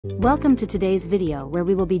Welcome to today's video where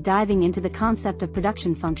we will be diving into the concept of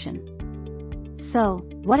production function. So,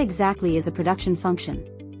 what exactly is a production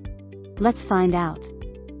function? Let's find out.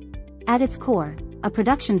 At its core, a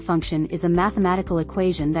production function is a mathematical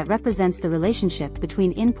equation that represents the relationship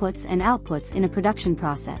between inputs and outputs in a production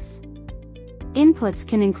process. Inputs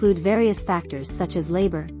can include various factors such as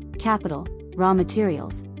labor, capital, raw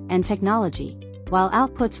materials, and technology, while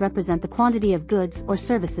outputs represent the quantity of goods or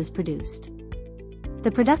services produced. The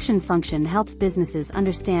production function helps businesses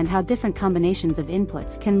understand how different combinations of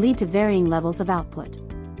inputs can lead to varying levels of output.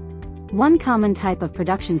 One common type of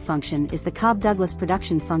production function is the Cobb-Douglas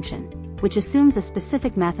production function, which assumes a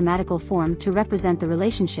specific mathematical form to represent the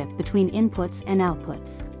relationship between inputs and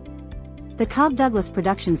outputs. The Cobb-Douglas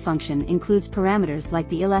production function includes parameters like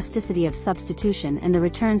the elasticity of substitution and the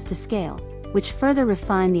returns to scale, which further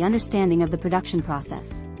refine the understanding of the production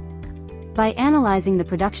process. By analyzing the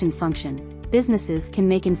production function, businesses can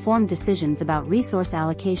make informed decisions about resource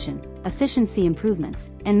allocation, efficiency improvements,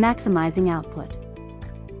 and maximizing output.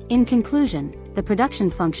 In conclusion, the production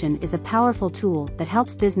function is a powerful tool that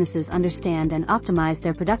helps businesses understand and optimize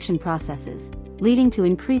their production processes, leading to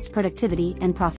increased productivity and profitability.